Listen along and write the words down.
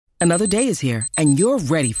Another day is here, and you're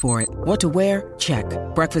ready for it. What to wear? Check.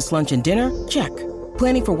 Breakfast, lunch, and dinner? Check.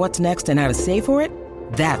 Planning for what's next and how to save for it?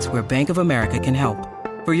 That's where Bank of America can help.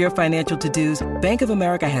 For your financial to-dos, Bank of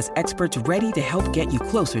America has experts ready to help get you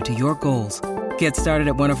closer to your goals. Get started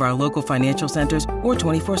at one of our local financial centers or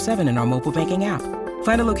 24/7 in our mobile banking app.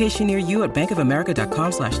 Find a location near you at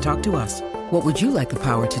bankofamerica.com/talktous. What would you like the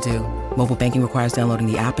power to do? Mobile banking requires downloading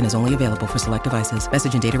the app and is only available for select devices.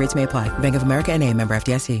 Message and data rates may apply. Bank of America N.A., member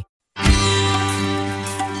FDIC.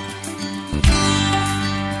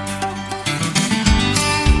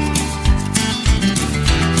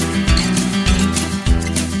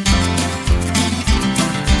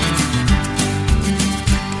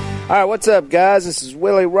 All right, what's up, guys? This is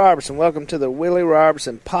Willie Robertson. Welcome to the Willie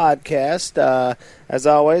Robertson podcast. As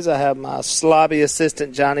always, I have my slobby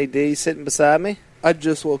assistant, Johnny D, sitting beside me. I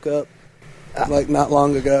just woke up, not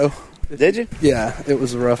long ago. Did you? Yeah, it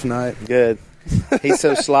was a rough night. Good. He's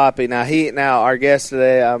so sloppy. Now, our guest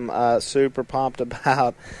today, I'm super pumped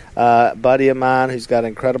about. A buddy of mine who's got an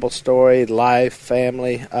incredible story, life,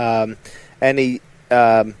 family, and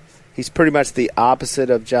he's pretty much the opposite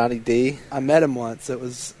of Johnny D. I met him once. He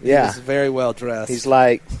was very well dressed. He's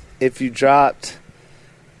like if you dropped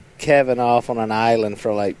Kevin off on an island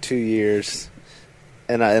for like 2 years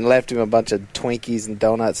and left him a bunch of Twinkies and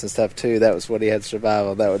donuts and stuff too. That was what he had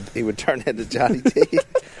survival. He would turn into Johnny D.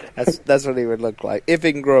 That's what he would look like. If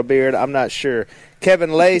he can grow a beard, I'm not sure.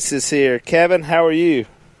 Kevin Lacz is here. Kevin, how are you?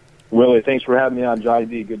 Willie, thanks for having me on, Johnny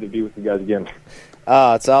D. Good to be with you guys again.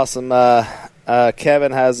 It's awesome.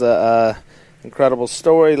 Kevin has a incredible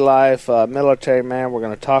story, life, military man. We're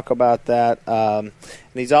going to talk about that. And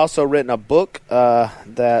he's also written a book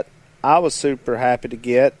that I was super happy to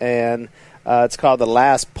get, and it's called The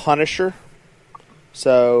Last Punisher.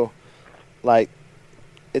 So,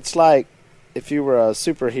 it's like if you were a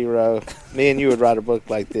superhero, me and you would write a book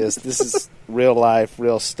like this. This is real life,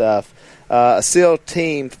 real stuff. A SEAL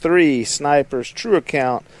Team 3 Snipers True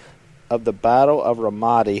Account of the Battle of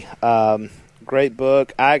Ramadi. Great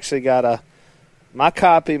book. I actually got my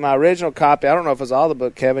original copy. I don't know if it was all the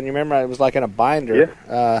book, Kevin. You remember it was like in a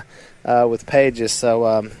binder with pages.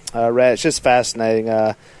 So I read. It's just fascinating,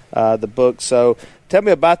 the book. So tell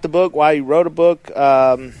me about the book, why you wrote a book,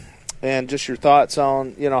 and just your thoughts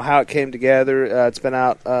on how it came together. It's been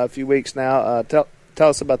out a few weeks now. Tell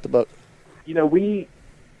us about the book. We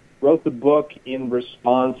wrote the book in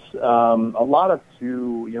response a lot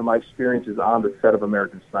to my experiences on the set of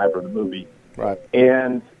American Sniper, the movie. Right.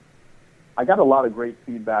 And I got a lot of great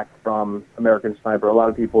feedback from American Sniper. A lot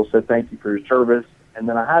of people said, thank you for your service. And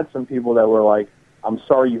then I had some people that were like, I'm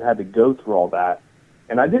sorry you had to go through all that.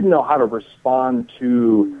 And I didn't know how to respond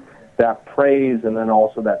to that praise and then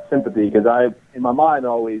also that sympathy, because in my mind,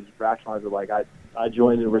 always rationalized it like I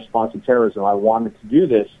joined in response to terrorism. I wanted to do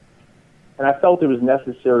this. And I felt it was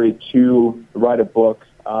necessary to write a book,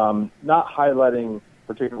 not highlighting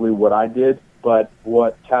particularly what I did, but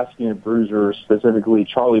what Task Unit Bruiser, specifically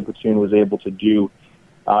Charlie Platoon, was able to do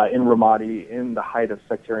in Ramadi in the height of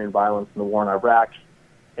sectarian violence in the war in Iraq,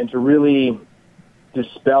 and to really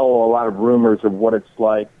dispel a lot of rumors of what it's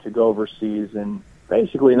like to go overseas. And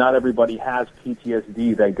basically not everybody has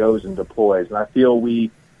PTSD that goes and deploys. And I feel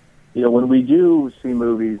when we do see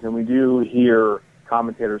movies and we do hear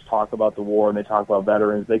commentators talk about the war and they talk about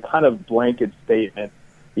veterans, they kind of blanket statement,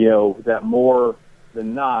 that more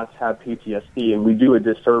than not have PTSD, and we do a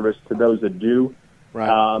disservice to those that do,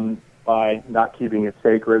 right, by not keeping it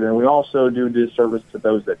sacred, and we also do a disservice to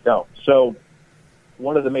those that don't. So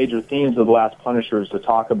one of the major themes of The Last Punisher is to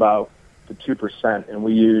talk about the 2%, and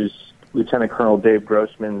we use Lieutenant Colonel Dave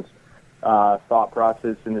Grossman's thought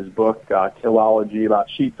process in his book, Killology, about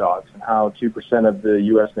sheepdogs, and how 2% of the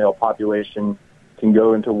U.S. male population can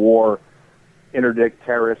go into war, interdict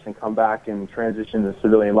terrorists, and come back and transition to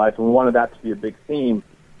civilian life. And we wanted that to be a big theme.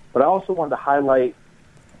 But I also wanted to highlight,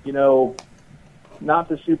 not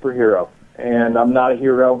the superhero. And I'm not a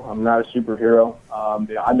hero. I'm not a superhero.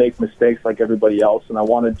 I make mistakes like everybody else, and I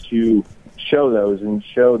wanted to show those and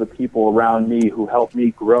show the people around me who helped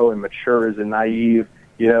me grow and mature as a naive,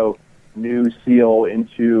 new SEAL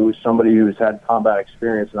into somebody who's had combat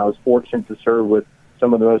experience. And I was fortunate to serve with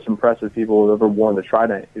some of the most impressive people who've ever worn the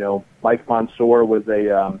Trident. Mike Mansour was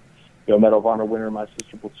a Medal of Honor winner in my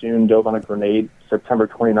sister platoon, dove on a grenade September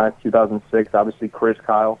 29th, 2006. Obviously, Chris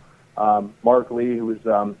Kyle. Mark Lee, who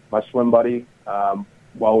was my swim buddy,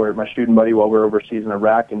 my shooting buddy while we were overseas in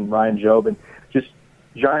Iraq, and Ryan Jobe, and just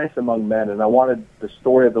giants among men. And I wanted the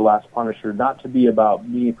story of The Last Punisher not to be about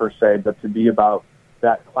me per se, but to be about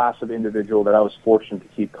that class of individual that I was fortunate to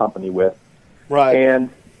keep company with. Right. And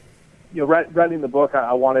writing the book,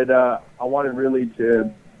 I wanted really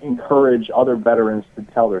to encourage other veterans to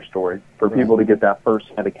tell their story, for people to get that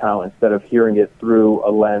first-hand account instead of hearing it through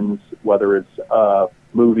a lens, whether it's a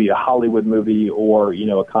movie, a Hollywood movie, or,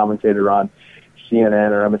 a commentator on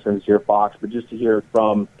CNN or MSNBC or Fox, but just to hear it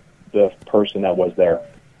from the person that was there.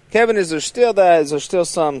 Kevin, is there still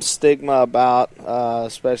some stigma about,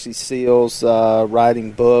 especially SEALs,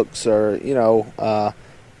 writing books, or,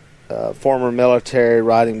 former military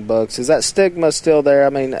writing books? Is that stigma still there? I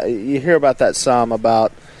mean, you hear about that some,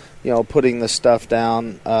 about, putting the stuff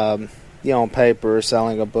down, on paper,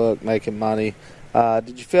 selling a book, making money.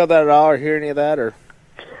 Did you feel that at all, or hear any of that? Or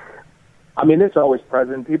I mean, it's always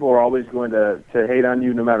present. People are always going to hate on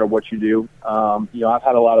you no matter what you do. I've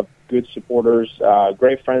had a lot of good supporters,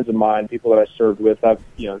 great friends of mine, people that I served with.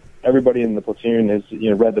 Everybody in the platoon has,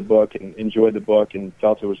 read the book and enjoyed the book and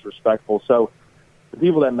felt it was respectful. So the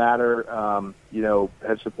people that matter,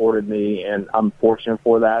 have supported me, and I'm fortunate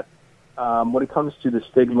for that. When it comes to the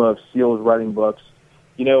stigma of SEALs writing books,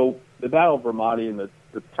 the Battle of Ramadi and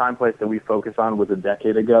the time place that we focus on was a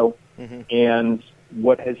decade ago. Mm-hmm. And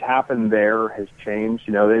what has happened there has changed.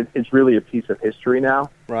 It's really a piece of history now.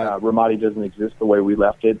 Right. Ramadi doesn't exist the way we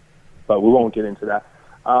left it, but we won't get into that.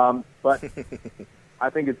 But I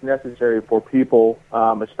think it's necessary for people,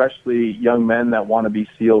 especially young men that want to be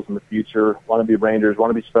SEALs in the future, want to be Rangers, want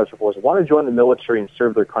to be Special Forces, want to join the military and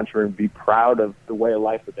serve their country and be proud of the way of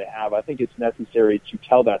life that they have. I think it's necessary to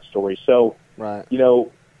tell that story. So, right.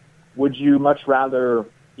 Would you much rather,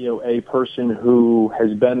 a person who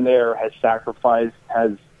has been there, has sacrificed,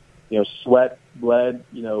 has, sweat, bled,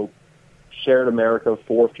 shared America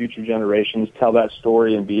for future generations, tell that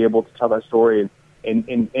story and be able to tell that story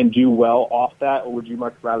and do well off that? Or would you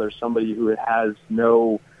much rather somebody who has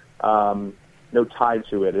no tie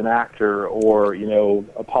to it, an actor or,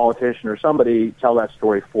 a politician or somebody, tell that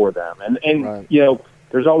story for them? And right.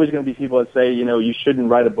 There's always going to be people that say, you shouldn't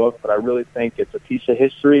write a book, but I really think it's a piece of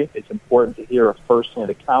history. It's important to hear a first-hand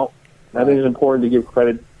account. And I think it's important to give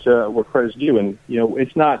credit to where credit's due. And,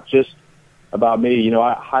 it's not just about me.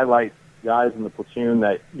 I highlight guys in the platoon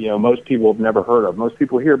that, most people have never heard of. Most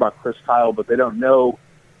people hear about Chris Kyle, but they don't know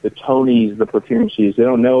the Tonys, the platoon chiefs. They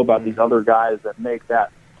don't know about these other guys that make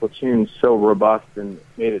that platoon so robust and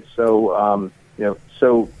made it so,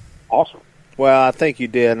 so awesome. Well, I think you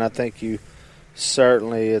did, and I think you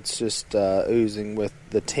certainly, it's just oozing with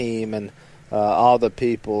the team and all the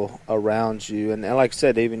people around you, and like I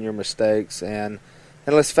said, even your mistakes. And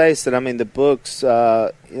let's face it, I mean, the books,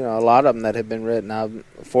 a lot of them that have been written, I'm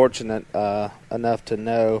fortunate enough to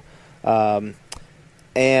know.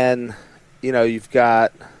 And, you've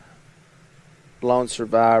got Lone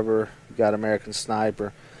Survivor, you've got American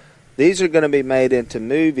Sniper. These are going to be made into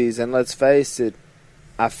movies, and let's face it,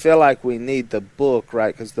 I feel like we need the book,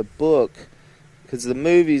 right? Because the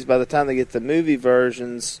movies, by the time they get the movie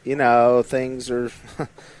versions, things are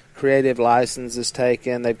creative licenses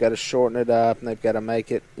taken. They've got to shorten it up, and they've got to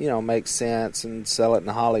make it, make sense and sell it in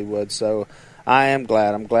Hollywood. So I am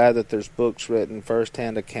glad. I'm glad that there's books written,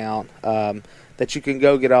 first-hand account, that you can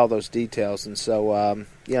go get all those details. And so,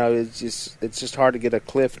 it's just hard to get a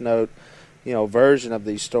Cliff Note, version of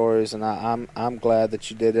these stories. And I'm glad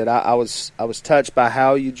that you did it. I was touched by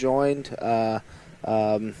how you joined.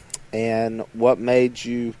 And what made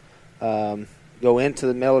you go into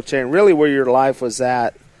the military, and really where your life was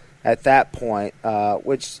at that point,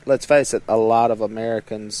 which, let's face it, a lot of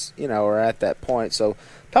Americans, are at that point. So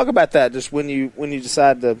talk about that, just when you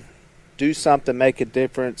decided to do something, make a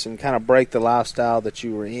difference, and kind of break the lifestyle that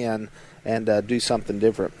you were in and do something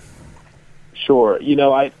different. Sure.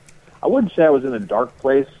 I wouldn't say I was in a dark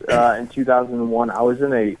place in 2001. I was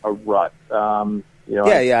in a rut.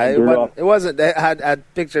 It wasn't. I had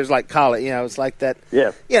pictures like college. It's like that.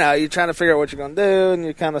 Yeah. You're trying to figure out what you're going to do, and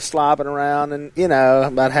you're kind of slopping around, and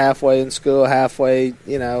about halfway in school, halfway,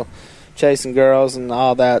 chasing girls and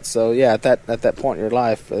all that. So yeah, at that point in your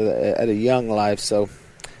life, at a young life. So,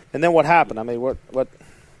 and then what happened? I mean, what?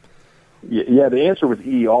 Yeah, the answer was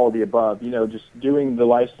E, all of the above. Just doing the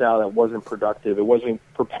lifestyle that wasn't productive. It wasn't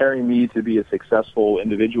preparing me to be a successful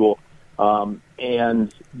individual.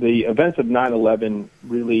 And the events of 9/11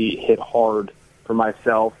 really hit hard for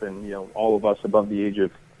myself and, all of us above the age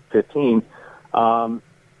of 15. A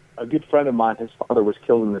good friend of mine, his father was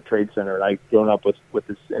killed in the Trade Center, and I'd grown up with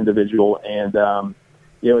this individual. And,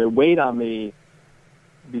 it weighed on me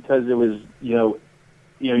because it was,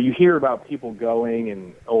 you hear about people going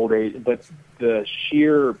and old age, but the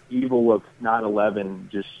sheer evil of 9/11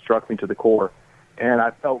 just struck me to the core. And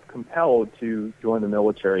I felt compelled to join the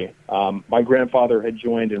military. My grandfather had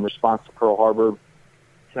joined in response to Pearl Harbor, and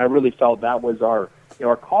I really felt that was our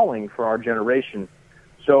calling for our generation.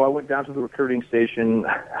 So I went down to the recruiting station.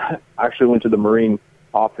 I actually went to the Marine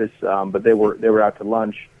office, but they were out to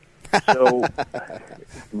lunch. So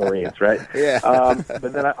Marines, right? Yeah.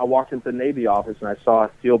 But then I walked into the Navy office and I saw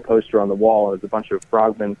a SEAL poster on the wall. And there's a bunch of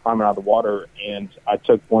frogmen climbing out of the water, and I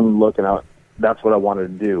took one look and that's what I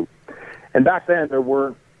wanted to do. And back then there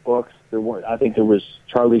weren't books. I think there was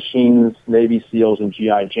Charlie Sheen's Navy SEALs and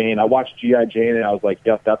G.I. Jane. I watched G.I. Jane and I was like,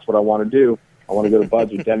 yep, that's what I want to do. I want to go to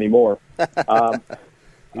Buds with Demi Moore.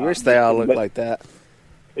 You wish they all looked like that.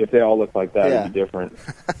 If they all looked like that, it'd be different.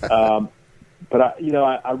 But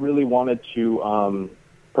I really wanted to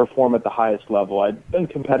perform at the highest level. I'd been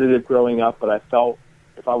competitive growing up, but I felt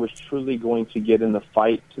if I was truly going to get in the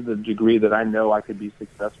fight to the degree that I know I could be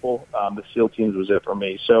successful, the SEAL teams was it for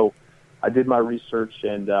me. So I did my research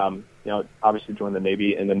and, obviously joined the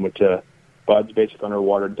Navy and then went to Buds, basic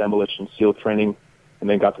underwater demolition SEAL training, and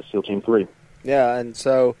then got to SEAL Team 3. Yeah, and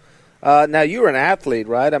so now you were an athlete,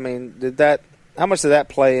 right? I mean, how much did that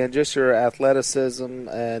play in, just your athleticism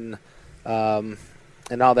and all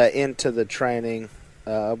that into the training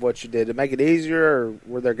of what you did? To make it easier, or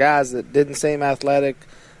were there guys that didn't seem athletic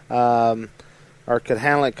or could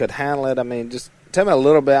handle it? I mean, just tell me a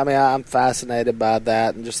little bit. I mean, I'm fascinated by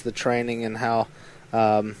that and just the training and how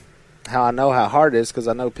I know how hard it is, because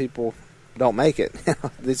I know people don't make it.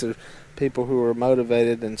 These are people who are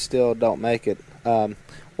motivated and still don't make it.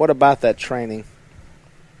 What about that training?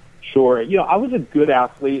 Sure. I was a good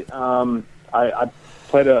athlete. I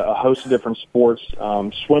played a host of different sports.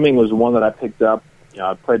 Swimming was one that I picked up.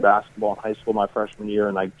 I played basketball in high school my freshman year,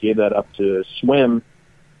 and I gave that up to swim.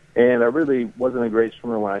 And I really wasn't a great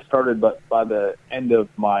swimmer when I started, but by the end of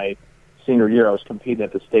my senior year, I was competing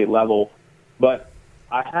at the state level. But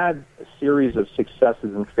I had a series of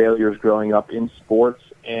successes and failures growing up in sports,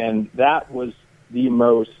 and that was the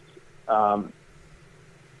most,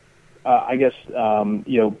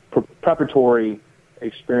 preparatory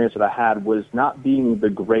experience that I had, was not being the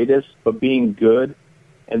greatest, but being good,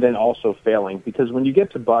 and then also failing. Because when you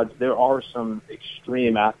get to Buds, there are some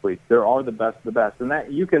extreme athletes. There are the best of the best. And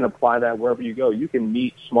that you can apply that wherever you go. You can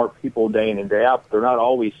meet smart people day in and day out, but they're not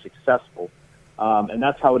always successful. And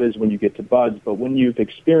that's how it is when you get to Buds. But when you've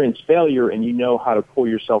experienced failure and you know how to pull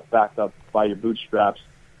yourself back up by your bootstraps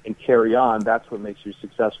and carry on, that's what makes you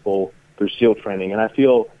successful through SEAL training. And I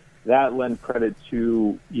feel that lend credit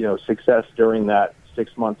to, success during that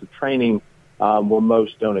 6 months of training where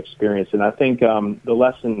most don't experience. And I think the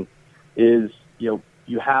lesson is, you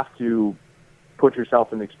have to put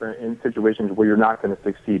yourself in situations where you're not going to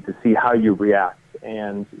succeed to see how you react.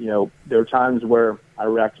 And, there are times where I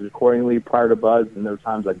reacted accordingly prior to Buds, and there are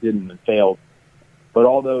times I didn't and failed. But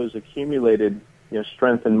all those accumulated,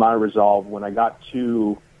 strengthened my resolve when I got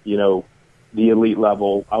to, the elite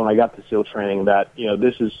level, when I got to SEAL training, that,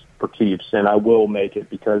 this is for keeps and I will make it,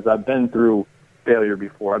 because I've been through failure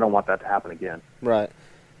before. I don't want that to happen again. Right.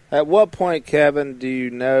 At what point, Kevin, do you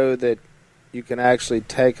know that you can actually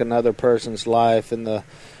take another person's life in the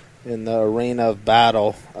arena of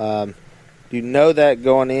battle? Do you know that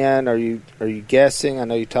going in? Are you guessing? I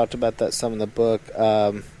know you talked about that some in the book.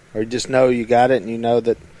 Or you just know you got it, and you know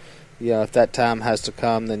that if that time has to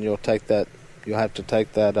come, then you'll take that. You'll have to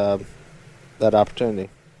take that opportunity.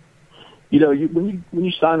 When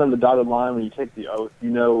you sign on the dotted line, when you take the oath, you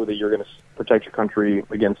know that you're going to protect your country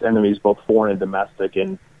against enemies, both foreign and domestic.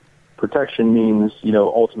 And protection means,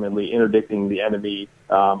 ultimately interdicting the enemy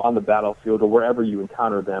on the battlefield or wherever you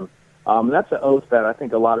encounter them. That's an oath that I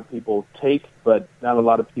think a lot of people take, but not a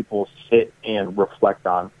lot of people sit and reflect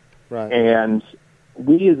on. Right. And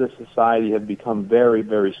we as a society have become very,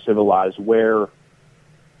 very civilized, where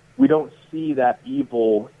we don't see that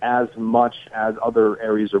evil as much as other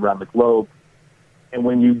areas around the globe. And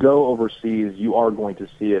when you go overseas, you are going to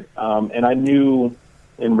see it. And I knew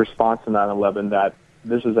in response to 9/11 that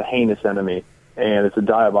this is a heinous enemy, and it's a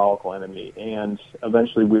diabolical enemy, and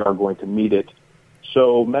eventually we are going to meet it.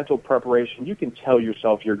 So mental preparation, you can tell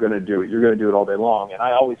yourself you're going to do it. You're going to do it all day long. And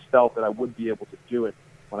I always felt that I would be able to do it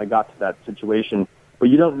when I got to that situation. But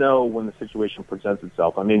you don't know when the situation presents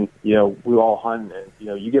itself. I mean, we all hunt, and,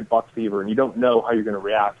 you get buck fever, and you don't know how you're going to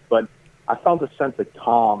react. But I felt a sense of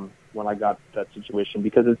calm when I got to that situation,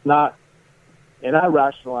 because it's not, and I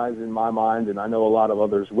rationalized in my mind, and I know a lot of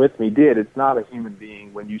others with me did, it's not a human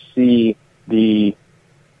being. When you see the,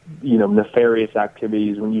 nefarious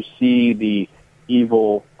activities, when you see the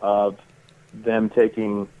evil of them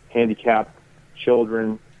taking handicapped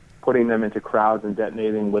children, putting them into crowds and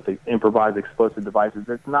detonating with improvised explosive devices,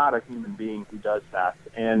 it's not a human being who does that.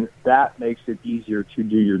 And that makes it easier to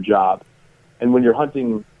do your job. And when you're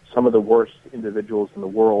hunting some of the worst individuals in the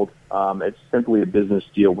world, it's simply a business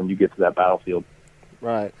deal when you get to that battlefield.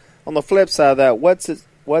 Right. On the flip side of that, what's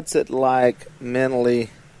it like mentally,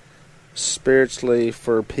 spiritually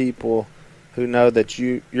for people who know that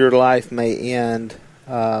your life may end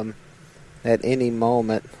at any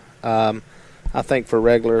moment? I think for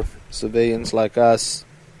regular civilians like us,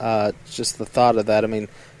 just the thought of that. I mean,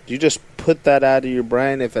 do you just put that out of your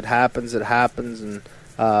brain? If it happens, it happens. And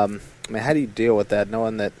I mean, how do you deal with that,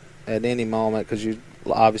 knowing that at any moment, because you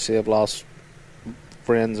obviously have lost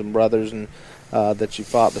friends and brothers and that you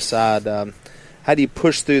fought beside. How do you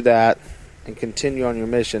push through that and continue on your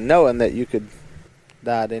mission, knowing that you could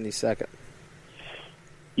die at any second?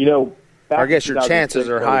 You know, I guess your chances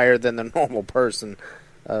are higher than the normal person.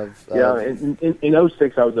 In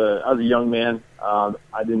 '06, I was a young man.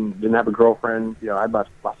 I didn't have a girlfriend. You know, I had my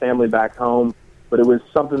family back home, but it was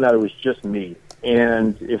something that it was just me.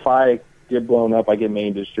 And if I get blown up, I get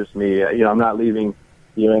maimed. It's just me. You know, I'm not leaving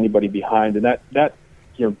anybody behind, and that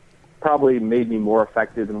probably made me more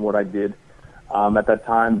effective than what I did at that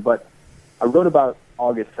time. But I wrote about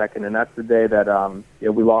August 2nd, and that's the day that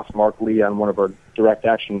we lost Mark Lee on one of our direct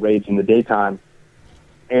action raids in the daytime.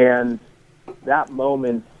 And that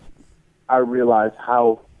moment, I realized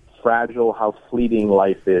how fragile, how fleeting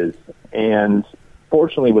life is. And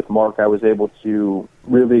fortunately with Mark, I was able to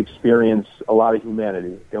really experience a lot of humanity.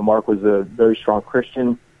 You know, Mark was a very strong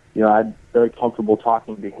Christian. You know, I'm very comfortable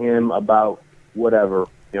talking to him about whatever,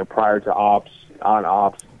 prior to ops, on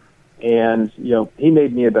ops. And, he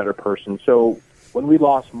made me a better person. So when we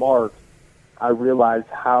lost Mark, I realized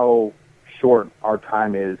how short our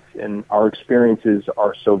time is and our experiences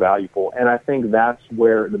are so valuable. And I think that's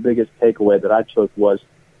where the biggest takeaway that I took was,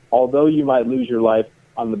 although you might lose your life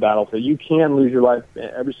on the battlefield, you can lose your life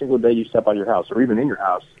every single day you step out of your house or even in your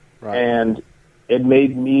house. Right. And it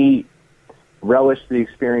made me relish the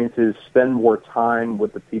experiences, spend more time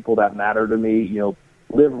with the people that matter to me,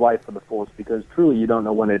 live life for the fullest, because truly you don't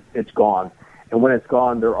know when it's gone. And when it's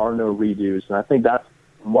gone, there are no redos. And I think that's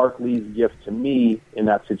Mark Lee's gift to me in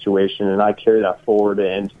that situation, and I carry that forward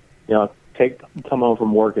and, come home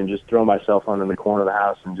from work and just throw myself on in the corner of the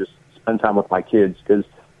house and just spend time with my kids, because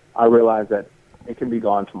I realize that it can be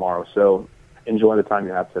gone tomorrow. So enjoy the time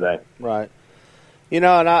you have today. Right. And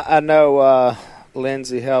I know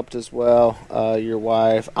Lindsay helped as well, your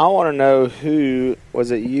wife. I want to know who,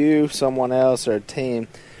 was it you, someone else, or a team?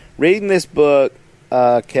 Reading this book,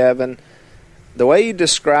 Kevin, the way you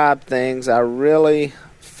described things, I really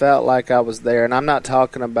felt like I was there. And I'm not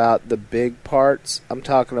talking about the big parts. I'm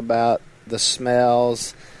talking about the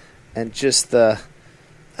smells and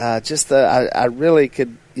I really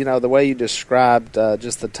could, the way you described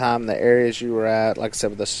just the time, the areas you were at, like I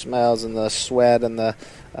said, with the smells and the sweat and the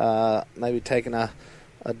maybe taking a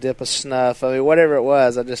dip of snuff. I mean, whatever it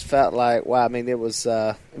was, I just felt like, wow. I mean, it was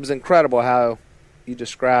incredible how you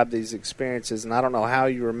described these experiences, and I don't know how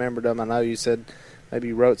you remembered them. I know you said maybe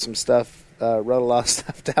you wrote some stuff, wrote a lot of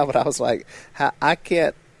stuff down, but I was like, I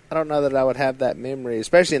don't know that I would have that memory,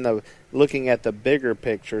 especially in looking at the bigger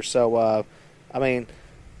picture. So, I mean,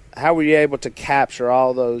 how were you able to capture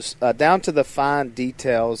all those down to the fine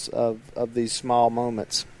details of these small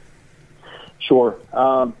moments? Sure.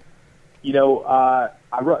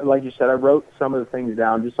 I wrote, like you said, I wrote some of the things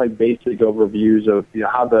down, just like basic overviews of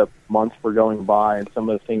how the months were going by and some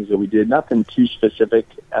of the things that we did. Nothing too specific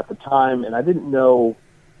at the time, and I didn't know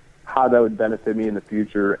how that would benefit me in the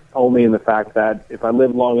future, only in the fact that if I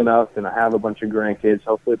live long enough and I have a bunch of grandkids,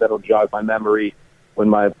 hopefully that'll jog my memory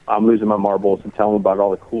when I'm losing my marbles and tell them about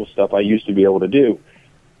all the cool stuff I used to be able to do.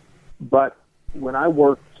 But when I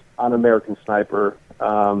worked on American Sniper,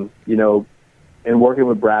 and working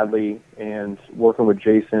with Bradley and working with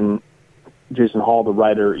Jason Hall, the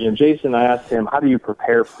writer, Jason, I asked him, how do you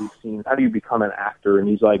prepare for these scenes? How do you become an actor? And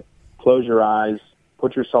he's like, close your eyes,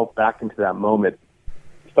 put yourself back into that moment.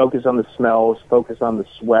 Focus on the smells, focus on the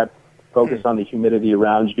sweat, focus on the humidity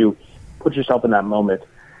around you, put yourself in that moment.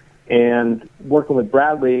 And working with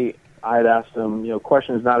Bradley, I had asked him,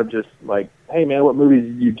 questions not of just like, hey man, what movies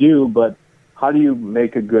did you do, but how do you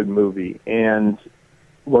make a good movie? And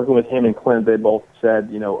working with him and Clint, they both said,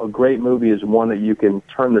 a great movie is one that you can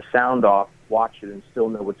turn the sound off, watch it, and still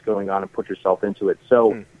know what's going on and put yourself into it.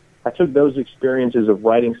 So I took those experiences of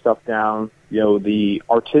writing stuff down, the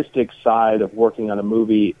artistic side of working on a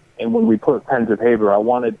movie, and when we put pen to paper, I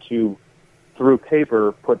wanted to, through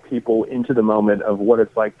paper, put people into the moment of what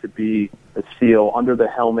it's like to be a SEAL under the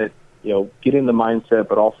helmet, get in the mindset,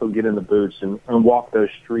 but also get in the boots and walk those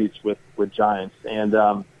streets with giants. And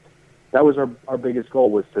that was our biggest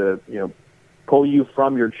goal, was to, pull you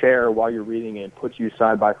from your chair while you're reading it and put you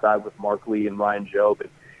side by side with Mark Lee and Ryan Jobe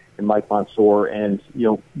and Mike Mansour and,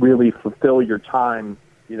 really fulfill your time,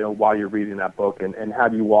 while you're reading that book and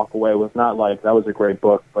have you walk away was not like, that was a great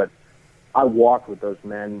book, but I walked with those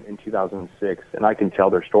men in 2006, and I can tell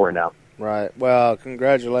their story now. Right. Well,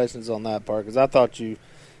 congratulations on that part, because I thought you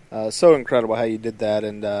so incredible how you did that,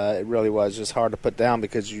 and it really was just hard to put down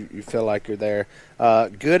because you feel like you're there.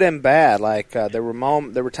 Good and bad. Like there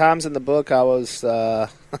were times in the book I was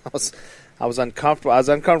I was uncomfortable. I was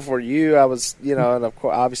uncomfortable for you. I was, and of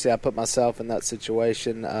course, obviously, I put myself in that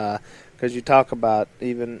situation because you talk about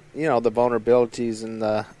even, the vulnerabilities and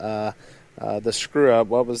the screw up.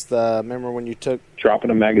 What was remember when you took dropping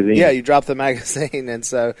a magazine? Yeah, you dropped the magazine, and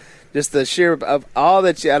so just the sheer of all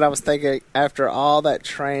that and I was thinking after all that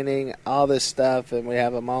training, all this stuff, and we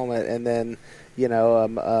have a moment, and then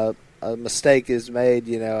a mistake is made,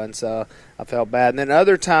 and so I felt bad. And then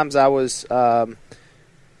other times I was.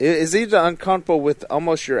 Is either uncomfortable with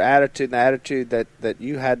almost your attitude, the attitude that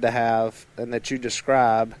you had to have and that you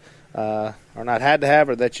describe, or not had to have,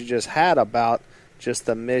 or that you just had about just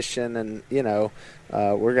the mission and,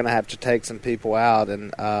 we're going to have to take some people out.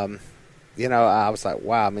 And, I was like,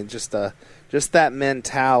 wow, I mean, just that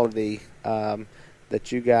mentality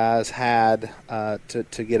that you guys had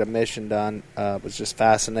to get a mission done was just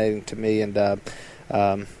fascinating to me. And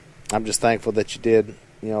I'm just thankful that you did,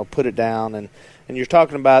 put it down. And you're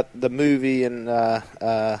talking about the movie, and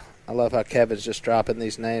I love how Kevin's just dropping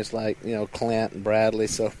these names like, Clint and Bradley.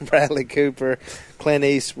 So Bradley Cooper, Clint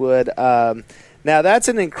Eastwood. Now, that's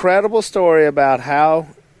an incredible story about how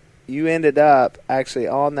you ended up actually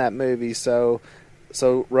on that movie. So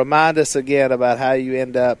remind us again about how you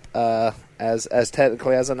end up as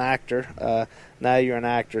technically as an actor. Now you're an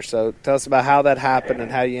actor. So tell us about how that happened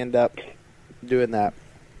and how you end up doing that.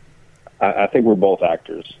 I think we're both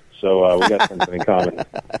actors. So we got something in common.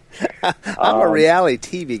 I'm a reality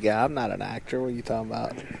TV guy. I'm not an actor. What are you talking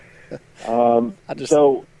about?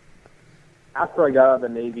 So after I got out of the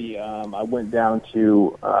Navy, I went down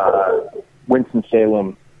to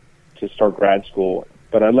Winston-Salem to start grad school.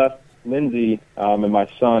 But I left Lindsay and my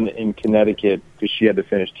son in Connecticut because she had to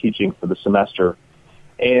finish teaching for the semester.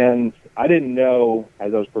 And I didn't know,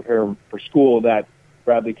 as I was preparing for school, that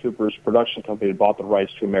Bradley Cooper's production company had bought the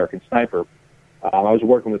rights to American Sniper. I was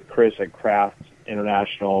working with Chris at Kraft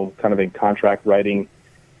International, kind of in contract writing.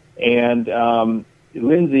 And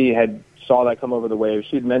Lindsay had saw that come over the wave.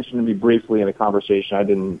 She had mentioned to me briefly in a conversation. I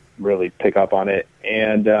didn't really pick up on it.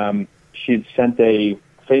 And she had sent a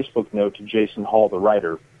Facebook note to Jason Hall, the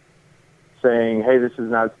writer, saying, hey, this is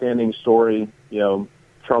an outstanding story.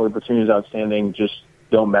 Charlie Platoon is outstanding. Just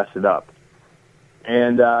don't mess it up.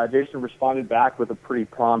 And Jason responded back with a pretty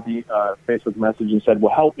prompt Facebook message and said,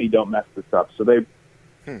 well, help me, don't mess this up. So they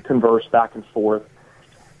conversed back and forth.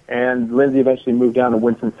 And Lindsay eventually moved down to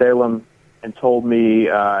Winston-Salem and told me,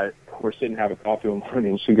 we're sitting having coffee one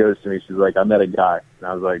morning, and she goes to me, she's like, I met a guy. And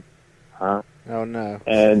I was like, huh? Oh, no.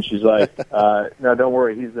 And she's like, no, don't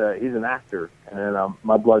worry, he's an actor. And then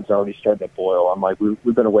my blood's already starting to boil. I'm like,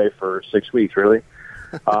 we've been away for 6 weeks, really?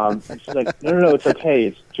 And she's like, no, it's okay.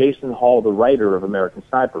 It's Jason Hall, the writer of American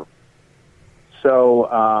Sniper.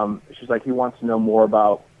 So she's like, he wants to know more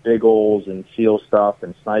about Biggles and SEAL stuff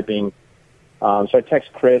and sniping. So I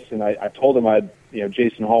text Chris, and I told him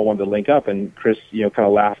Jason Hall wanted to link up, and Chris, kind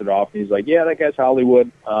of laughed it off. And he's like, yeah, that guy's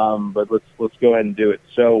Hollywood, but let's go ahead and do it.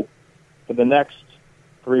 So for the next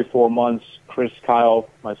 3 or 4 months, Chris, Kyle,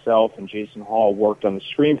 myself, and Jason Hall worked on the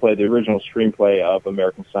screenplay, the original screenplay of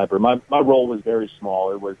American Sniper. My role was very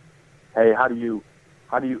small. It was, hey, how do you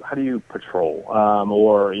patrol?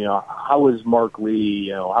 Or how is Mark Lee?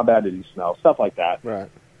 How bad did he smell? Stuff like that. Right.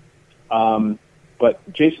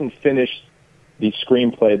 But Jason finished the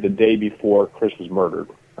screenplay the day before Chris was murdered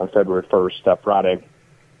on February 1st, that Friday.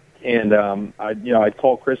 And I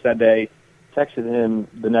called Chris that day, texted him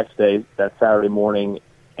the next day, that Saturday morning.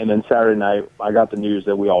 And then Saturday night, I got the news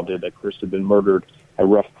that we all did, that Chris had been murdered at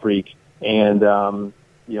Rough Creek. And,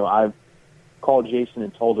 I called Jason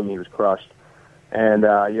and told him he was crushed. And,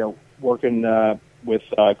 working with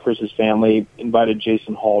Chris's family, invited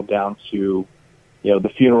Jason Hall down to,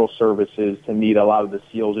 the funeral services to meet a lot of the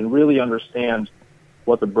SEALs and really understand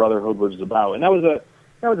what the Brotherhood was about. And that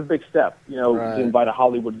was a big step, right. To invite a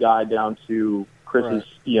Hollywood guy down to Chris's,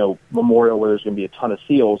 right. Memorial where there's going to be a ton of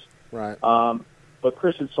SEALs. Right. But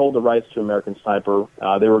Chris had sold the rights to American Sniper.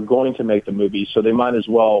 They were going to make the movie, so they might as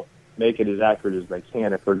well make it as accurate as they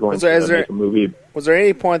can if they're going to make a movie. Was there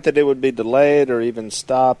any point that it would be delayed or even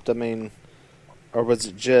stopped? I mean, or was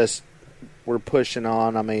it just we're pushing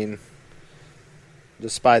on? I mean,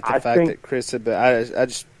 despite the fact that Chris had been,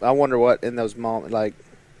 I wonder what in those moments, like,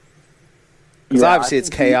 because obviously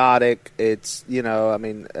it's chaotic. It's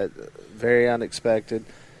very unexpected.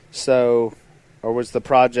 So or was the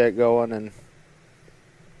project going? And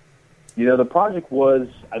the project was,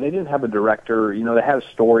 they didn't have a director. They had a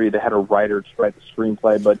story. They had a writer to write the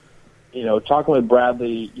screenplay. But, talking with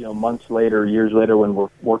Bradley, months later, years later, when we're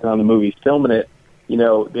working on the movie, filming it,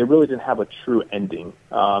 they really didn't have a true ending.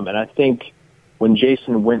 And I think when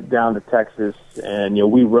Jason went down to Texas and,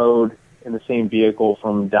 we rode in the same vehicle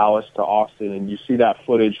from Dallas to Austin, and you see that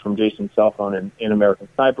footage from Jason's cell phone in American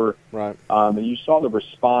Sniper, right? And you saw the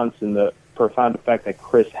response and the profound effect that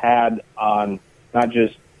Chris had on not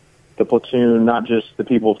just the platoon, not just the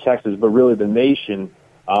people of Texas, but really the nation.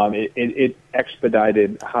 It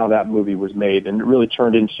expedited how that movie was made, and it really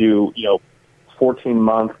turned into 14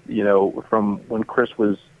 months, from when Chris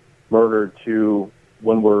was murdered to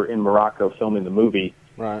when we're in Morocco filming the movie.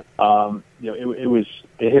 Right. It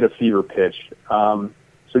hit a fever pitch.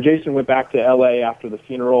 So Jason went back to L.A. after the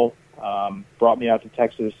funeral, brought me out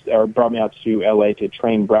to L.A. to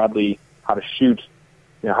train Bradley how to shoot,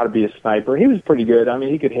 how to be a sniper. He was pretty good. I mean,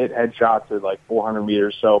 he could hit headshots at like 400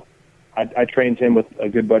 meters. So I trained him with a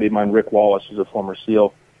good buddy of mine, Rick Wallace, who's a former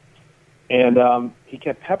SEAL. And he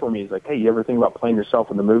kept peppering me. He's like, hey, you ever think about playing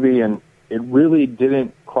yourself in the movie? And it really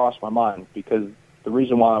didn't cross my mind, because the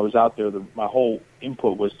reason why I was out there, my whole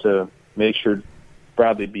input was to make sure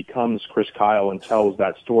Bradley becomes Chris Kyle and tells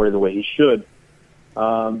that story the way he should.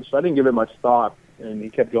 So I didn't give it much thought, and he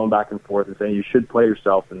kept going back and forth and saying, you should play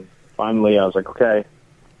yourself. And finally I was like, okay.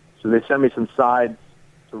 So they sent me some sides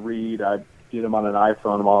to read. I did them on an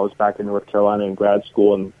iPhone while I was back in North Carolina in grad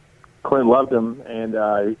school, and Clint loved them. And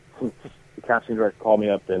the casting director called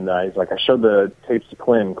me up, and he's like, I showed the tapes to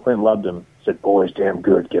Clint. Clint loved them. Said, boy's damn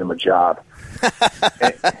good. Get him a job.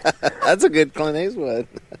 That's a good Clint Eastwood.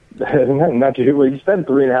 Not too. Well, you spend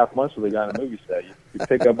 3.5 months with a guy on a movie set. You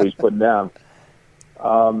pick up what he's putting down.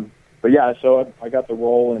 But yeah, so I got the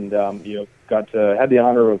role, and had the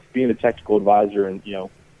honor of being a technical advisor, and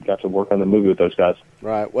got to work on the movie with those guys.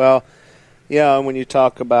 Right. Well, and when you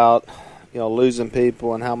talk about losing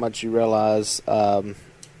people and how much you realize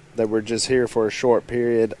that we're just here for a short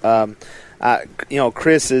period.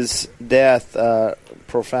 Chris's death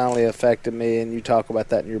profoundly affected me, and you talk about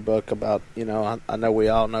that in your book about, I know we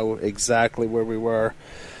all know exactly where we were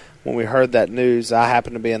when we heard that news. I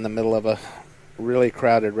happened to be in the middle of a really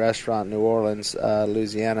crowded restaurant in New Orleans,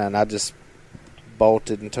 Louisiana, and I just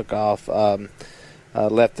bolted and took off,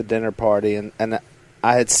 left the dinner party, and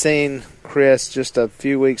I had seen Chris just a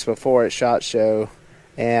few weeks before at SHOT Show,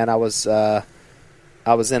 and there was a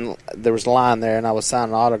line there, and I was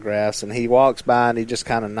signing autographs, and he walks by and he just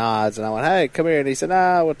kind of nods, and I went, hey, come here, and he said,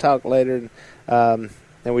 we'll talk later, and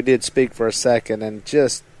we did speak for a second, and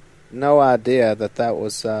just no idea that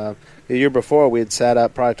was the year before. We had sat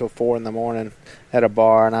up probably till 4 a.m. at a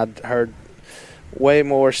bar, and I'd heard way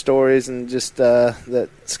more stories, and just that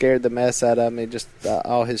scared the mess out of me, just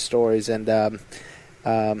all his stories, and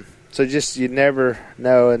so just you never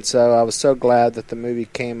know. And so I was so glad that the movie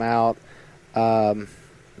came out.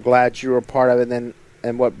 Glad you were a part of it.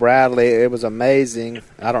 And what Bradley, it was amazing.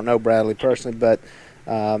 I don't know Bradley personally, but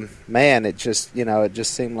man, it just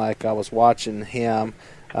seemed like I was watching him.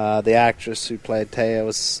 The actress who played Taya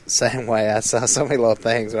was the same way. I saw so many little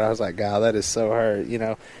things where I was like, God, that is so hurt,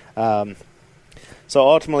 So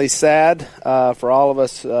ultimately sad for all of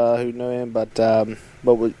us who knew him, but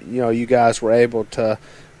you guys were able to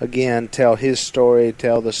again tell his story,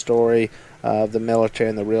 tell the story of the military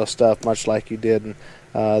and the real stuff, much like you did in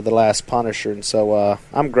The Last Punisher. And so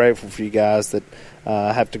I'm grateful for you guys that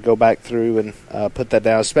have to go back through and put that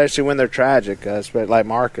down, especially when they're tragic, like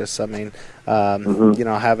Marcus. I mean,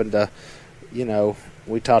 having to,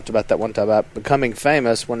 we talked about that one time about becoming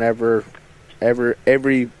famous whenever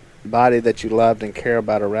everybody that you loved and care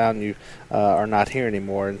about around you are not here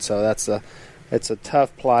anymore. And so it's a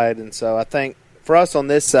tough plight. And so I think for us on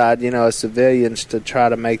this side, as civilians, to try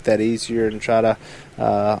to make that easier and try to,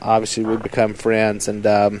 obviously we become friends, and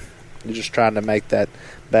just trying to make that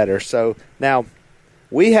better. So now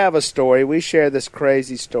we have a story. We share this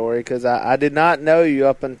crazy story because I did not know you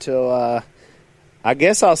up until, I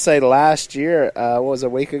guess I'll say last year, what was it, a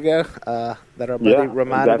week ago, that our buddy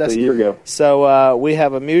reminded us. A year ago. So we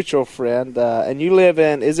have a mutual friend, and you live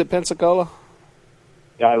in, is it Pensacola?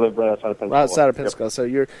 Yeah, I live right outside of Pensacola. Right outside of Pensacola. Yep. So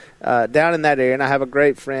you're down in that area, and I have a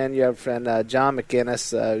great friend. You have a friend, John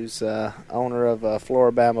McInnes, who's owner of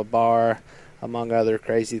Floribama Bar, among other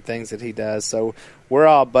crazy things that he does. So we're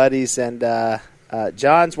all buddies, and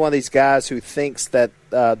John's one of these guys who thinks that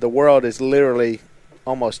the world is literally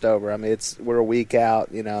almost over. I mean, we're a week out,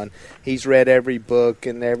 and he's read every book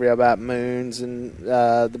and about moons and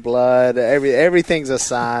the blood. Everything's a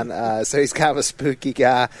sign. So he's kind of a spooky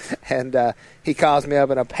guy, and he calls me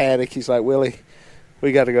up in a panic. He's like, Willie,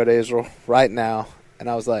 we got to go to Israel right now. And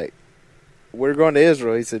I was like, we're going to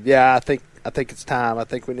Israel. He said, yeah, I think it's time. I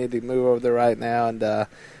think we need to move over there right now.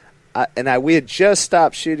 And we had just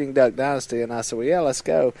stopped shooting Duck Dynasty, and I said, well, yeah, let's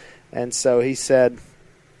go. And so he said,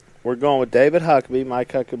 we're going with David Huckabee,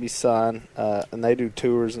 Mike Huckabee's son, and they do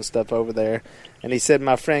tours and stuff over there. And he said,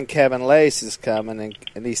 my friend Kevin Lace is coming.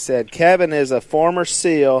 And he said, Kevin is a former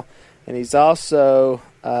SEAL, and he's also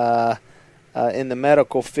in the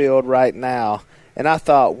medical field right now. And I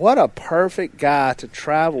thought, what a perfect guy to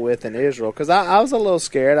travel with in Israel, because I was a little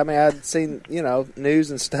scared. I mean, I'd seen,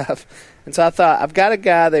 news and stuff. And so I thought, I've got a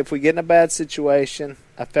guy that if we get in a bad situation,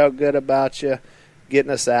 I felt good about you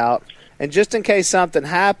getting us out. And just in case something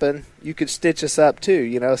happened, you could stitch us up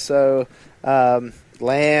too, So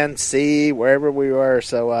land, sea, wherever we were.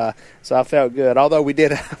 So I felt good. Although we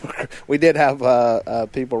did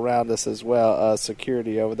have people around us as well,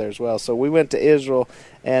 security over there as well. So we went to Israel,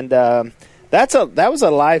 and that was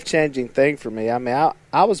a life-changing thing for me. I mean,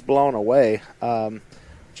 I was blown away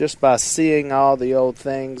just by seeing all the old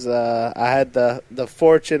things. I had the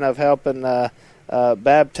fortune of helping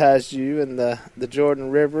baptize you in the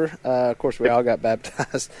Jordan River. Of course, we all got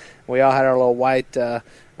baptized. We all had our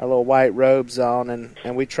little white robes on,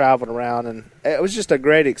 and we traveled around, and it was just a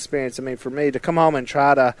great experience. I mean, for me to come home and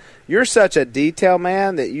you're such a detail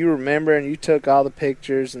man that you remember, and you took all the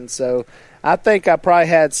pictures, and so I think I probably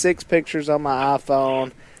had 6 pictures on my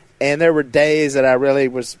iPhone, and there were days that I really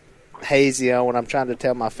was hazy on when I'm trying to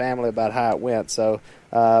tell my family about how it went. So,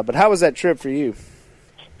 but how was that trip for you?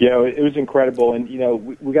 Yeah, it was incredible, and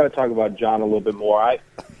we got to talk about John a little bit more.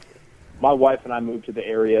 My wife and I moved to the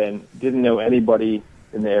area and didn't know anybody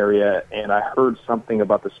in the area, and I heard something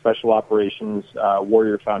about the Special Operations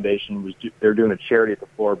Warrior Foundation. They're doing a charity at the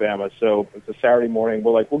Floribama, so it's a Saturday morning.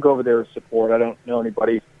 We're like, we'll go over there and support. I don't know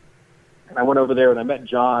anybody. And I went over there, and I met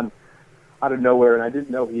John out of nowhere, and I didn't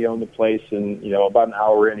know he owned the place. And, about an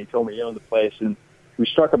hour in, he told me he owned the place. And we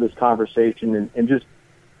struck up this conversation, and just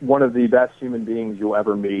one of the best human beings you'll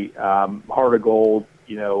ever meet, heart of gold,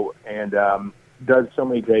 and does so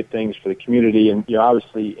many great things for the community. And,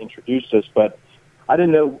 obviously introduced us, but I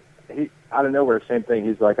didn't know, out of nowhere, same thing.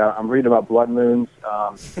 He's like, I'm reading about blood moons.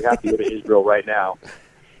 We have to go to Israel right now.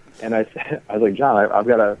 And I was like, John, I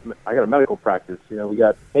got a medical practice. We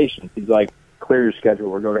got patients. He's like, clear your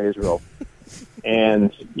schedule. We're going to Israel.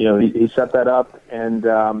 And, he set that up, and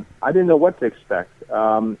I didn't know what to expect.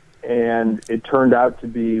 And it turned out to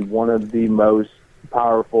be one of the most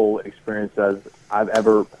powerful experiences I've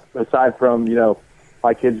ever, aside from,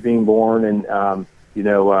 my kids being born and,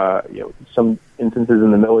 some instances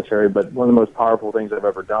in the military, but one of the most powerful things I've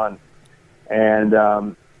ever done. And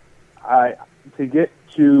to get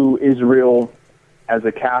to Israel as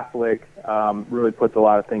a Catholic really puts a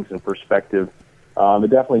lot of things in perspective. It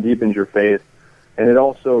definitely deepens your faith, and it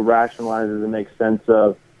also rationalizes and makes sense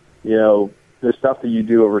of, the stuff that you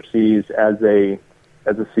do overseas as a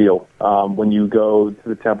SEAL. When you go to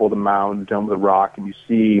the Temple of the Mount, Dome of the Rock, and you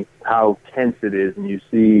see how tense it is, and you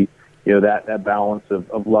see, that balance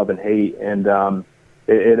of love and hate, and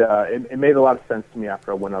it made a lot of sense to me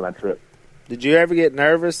after I went on that trip. Did you ever get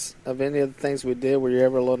nervous of any of the things we did? Were you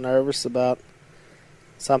ever a little nervous about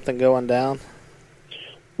something going down?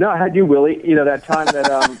 No, I had you, Willie. That time that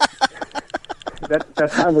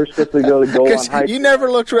that time we're supposed to go on hike. You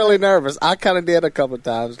never looked really nervous. I kind of did a couple of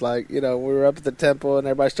times. Like, we were up at the temple and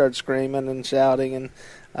everybody started screaming and shouting, and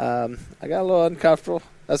I got a little uncomfortable.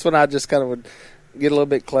 That's when I just kind of would get a little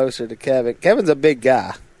bit closer to Kevin. Kevin's a big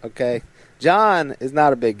guy, okay? John is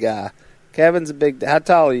not a big guy. Kevin's a big. How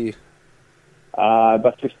tall are you?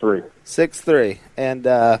 About 6'3". 6'3",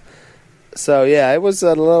 and so yeah, it was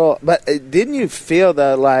a little. But didn't you feel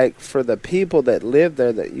that, like, for the people that live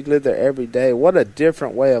there, that you live there every day, what a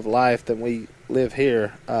different way of life than we live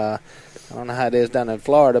here? I don't know how it is down in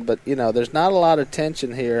Florida, but there's not a lot of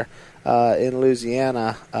tension here in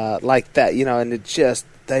Louisiana like that. And it just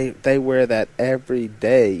they wear that every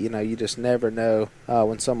day. You just never know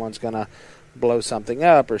when someone's gonna blow something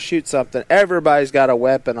up or shoot something. Everybody's got a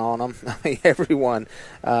weapon on them. I mean, everyone,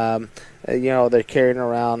 they're carrying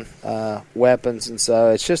around weapons, and so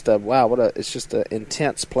it's just it's just an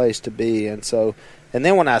intense place to be. And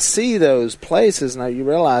then when I see those places, now you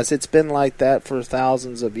realize it's been like that for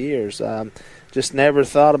thousands of years. Just never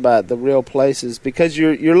thought about the real places, because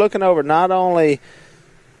you're looking over not only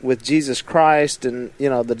with Jesus Christ and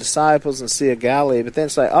the disciples and Sea of Galilee, but then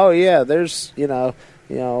it's like, oh yeah, there's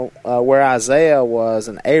where Isaiah was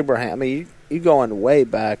and Abraham. I mean, you going way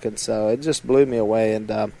back, and so it just blew me away.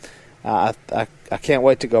 And I can't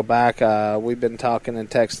wait to go back. We've been talking and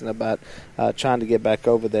texting about trying to get back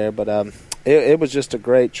over there, but it was just a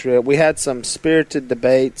great trip. We had some spirited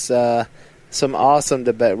debates, some awesome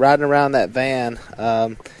debate. Riding around that van,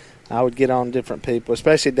 I would get on different people,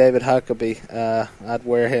 especially David Huckabee. I'd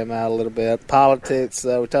wear him out a little bit. Politics,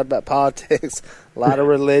 we talked about politics, a lot of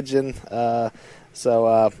religion.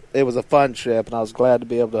 So it was a fun trip, and I was glad to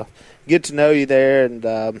be able to get to know you there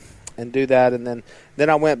and do that. And then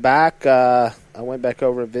I went back. I went back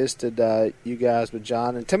over and visited you guys with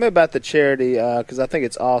John. And tell me about the charity, because I think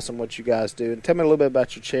it's awesome what you guys do. And tell me a little bit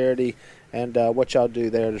about your charity and what y'all do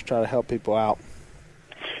there to try to help people out.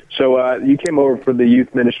 So you came over for the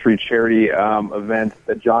youth ministry charity event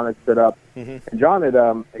that John had set up. Mm-hmm. And John had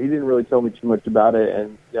he didn't really tell me too much about it,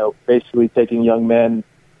 and basically taking young men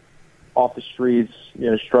off the streets,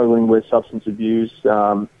 struggling with substance abuse,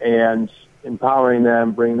 and empowering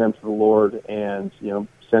them, bringing them to the Lord, and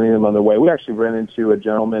sending them on their way. We actually ran into a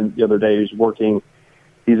gentleman the other day who's working.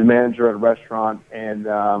 He's a manager at a restaurant, and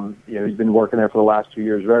he's been working there for the last 2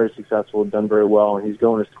 years, very successful, done very well, and he's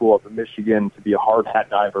going to school up in Michigan to be a hard hat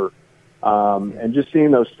diver. And just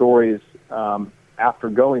seeing those stories after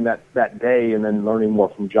going that day and then learning more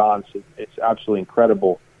from John, it's absolutely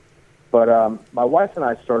incredible. But my wife and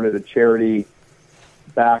I started a charity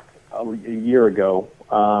back a year ago.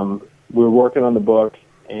 We were working on the book,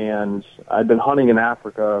 and I'd been hunting in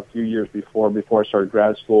Africa a few years before I started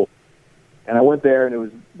grad school. And I went there, and it was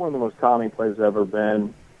one of the most calming places I've ever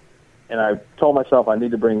been. And I told myself I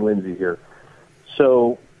need to bring Lindsay here.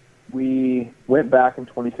 So we went back in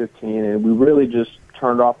 2015, and we really just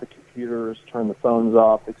turned off the computers, turned the phones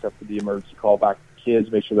off, except for the emergency call back to the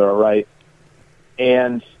kids, make sure they're all right,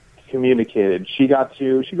 and communicated. She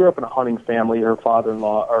grew up in a hunting family. Her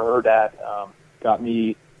father-in-law, or her dad, got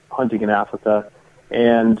me hunting in Africa,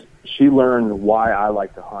 and she learned why I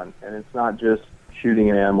like to hunt. And it's not just shooting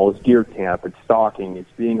an animal, it's deer camp, it's stalking,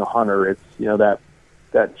 it's being a hunter, it's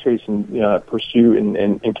that chasing, pursuit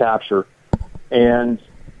and capture. And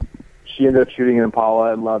she ended up shooting an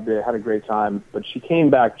impala and loved it, had a great time, but she came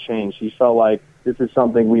back changed. She felt like this is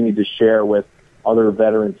something we need to share with other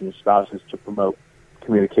veterans and spouses to promote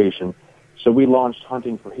communication. So we launched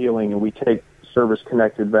Hunting for Healing, and we take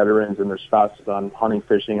service-connected veterans and their spouses on hunting,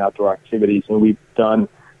 fishing, outdoor activities, and we've done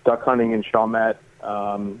duck hunting in Chalmette.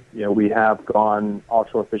 We have gone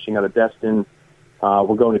offshore fishing out of Destin.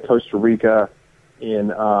 We're going to Costa Rica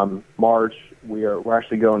in March. We're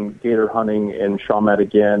actually going gator hunting in Chalmette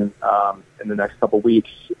again in the next couple of weeks,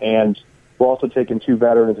 and we're also taking 2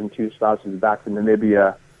 veterans and 2 spouses back to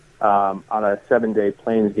Namibia on a 7-day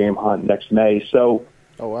plains game hunt next May. So,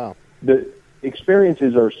 oh wow, the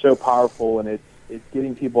experiences are so powerful, and it's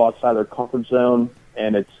getting people outside their comfort zone,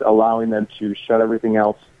 and it's allowing them to shut everything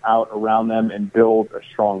else out around them and build a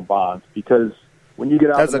strong bond. Because when you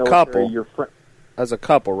get out as of the a military, couple, you're as a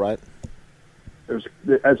couple, right?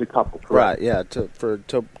 As a couple, correct? Right. Yeah.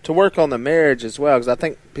 To work on the marriage as well, because I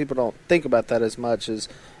think people don't think about that as much as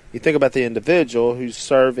you think about the individual who's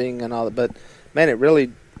serving and all that. But man, it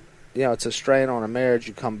really, it's a strain on a marriage.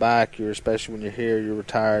 You come back, especially when you're here, you're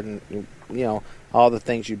retired, and all the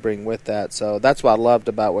things you bring with that. So that's what I loved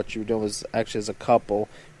about what you were doing, was actually as a couple,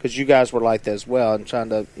 because you guys were like that as well, and trying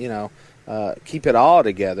to keep it all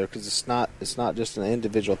together, because it's not just an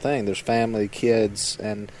individual thing. There's family, kids,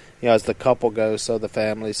 and as the couple goes, so the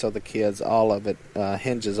family, so the kids, all of it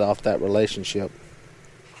hinges off that relationship.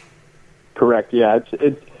 Correct. Yeah,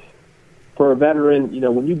 it's for a veteran.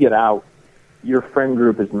 When you get out, your friend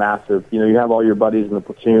group is massive. You have all your buddies in the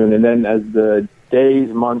platoon, and then as the days,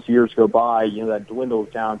 months, years go by, that dwindles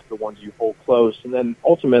down to the ones you hold close, and then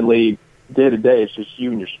ultimately, day to day, it's just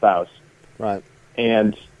you and your spouse. Right.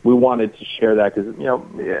 And we wanted to share that because,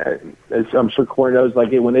 as I'm sure Corey knows,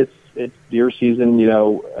 like when it's deer season,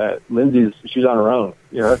 she's on her own.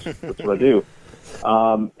 That's what I do.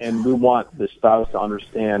 And we want the spouse to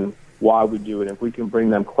understand why we do it. If we can bring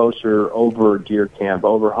them closer over deer camp,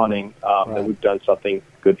 over hunting, then we've done something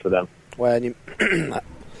good for them. Well, and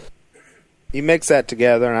you mix that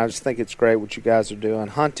together, and I just think it's great what you guys are doing.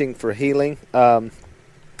 Hunting for Healing.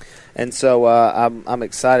 And so I'm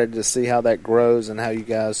excited to see how that grows and how you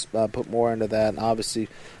guys put more into that. And obviously,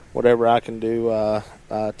 whatever I can do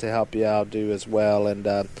to help you, I'll do as well.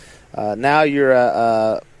 And now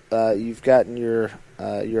you've gotten you're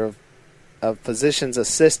a physician's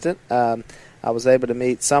assistant. I was able to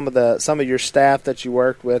meet some of your staff that you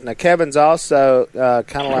worked with. Now Kevin's also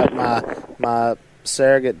kind of like my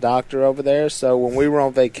surrogate doctor over there. So when we were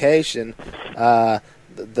on vacation,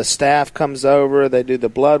 the staff comes over, they do the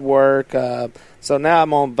blood work, So now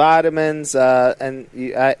I'm on vitamins, and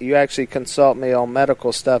you actually consult me on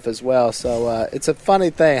medical stuff as well. So it's a funny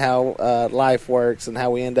thing how life works and how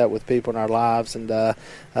we end up with people in our lives. And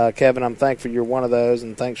Kevin, I'm thankful you're one of those,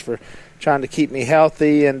 and thanks for trying to keep me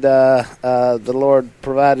healthy. And the Lord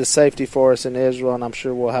provided safety for us in Israel, and I'm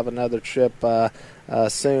sure we'll have another trip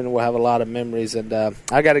soon. We'll have a lot of memories. And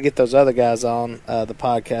I got to get those other guys on the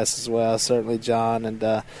podcast as well, certainly John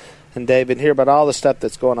and David, hear about all the stuff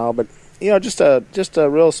that's going on. But just a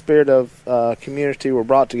real spirit of community. We're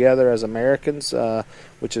brought together as Americans,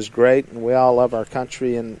 which is great, and we all love our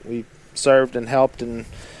country, and we served and helped, and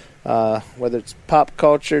whether it's pop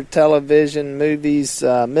culture, television, movies,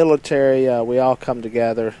 military, we all come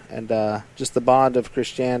together, and just the bond of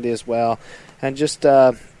Christianity as well, and just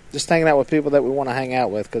hanging out with people that we want to hang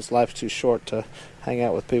out with, because life's too short to hang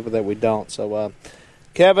out with people that we don't. So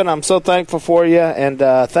Kevin, I'm so thankful for you, and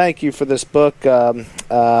thank you for this book.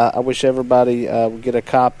 I wish everybody would get a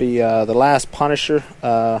copy. The Last Punisher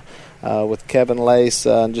with Kevin Lacz,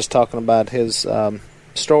 and just talking about his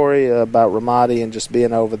story about Ramadi and just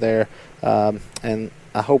being over there. And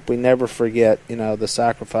I hope we never forget, the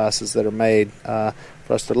sacrifices that are made for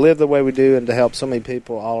us to live the way we do and to help so many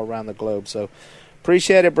people all around the globe. So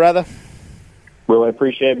appreciate it, brother. Well, I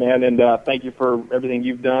appreciate it, man, and thank you for everything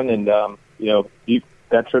you've done. And,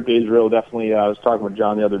 that trip to Israel definitely, I was talking with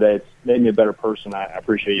John the other day, it's made me a better person. I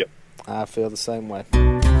appreciate you. I feel the same way.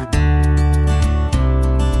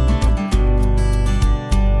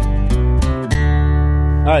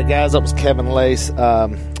 All right, guys, that was Kevin Lacz.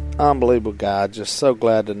 Unbelievable guy. Just so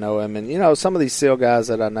glad to know him. And, some of these SEAL guys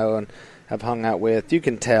that I know and have hung out with, you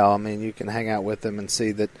can tell. I mean, you can hang out with them and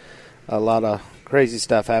see that a lot of crazy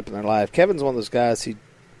stuff happened in their life. Kevin's one of those guys,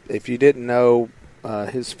 if you didn't know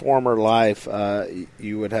his former life,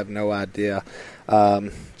 you would have no idea.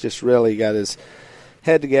 Just really got his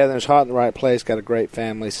head together, his heart in the right place, got a great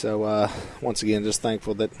family. So once again, just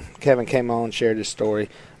thankful that Kevin came on and shared his story.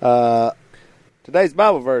 Today's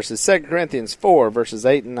Bible verse is 2 Corinthians 4, verses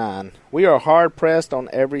 8 and 9. We are hard-pressed on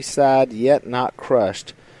every side, yet not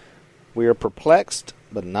crushed. We are perplexed,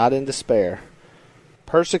 but not in despair.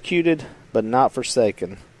 Persecuted, but not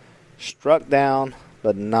forsaken. Struck down,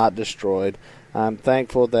 but not destroyed. I'm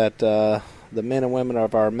thankful that the men and women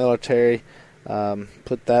of our military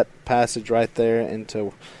put that passage right there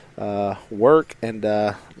into work and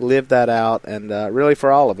live that out. And really for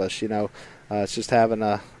all of us, it's just having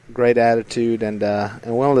a great attitude and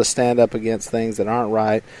willing to stand up against things that aren't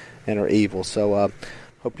right and are evil. So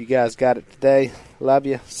hope you guys got it today. Love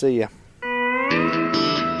you. See ya.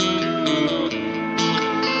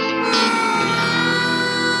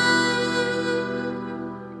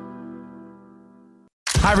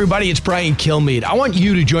 Hi, everybody. It's Brian Kilmeade. I want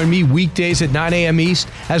you to join me weekdays at 9 a.m. East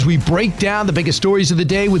as we break down the biggest stories of the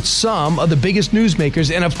day with some of the biggest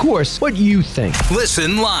newsmakers and, of course, what you think.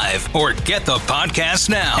 Listen live or get the podcast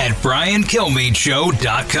now at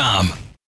BrianKilmeadeShow.com.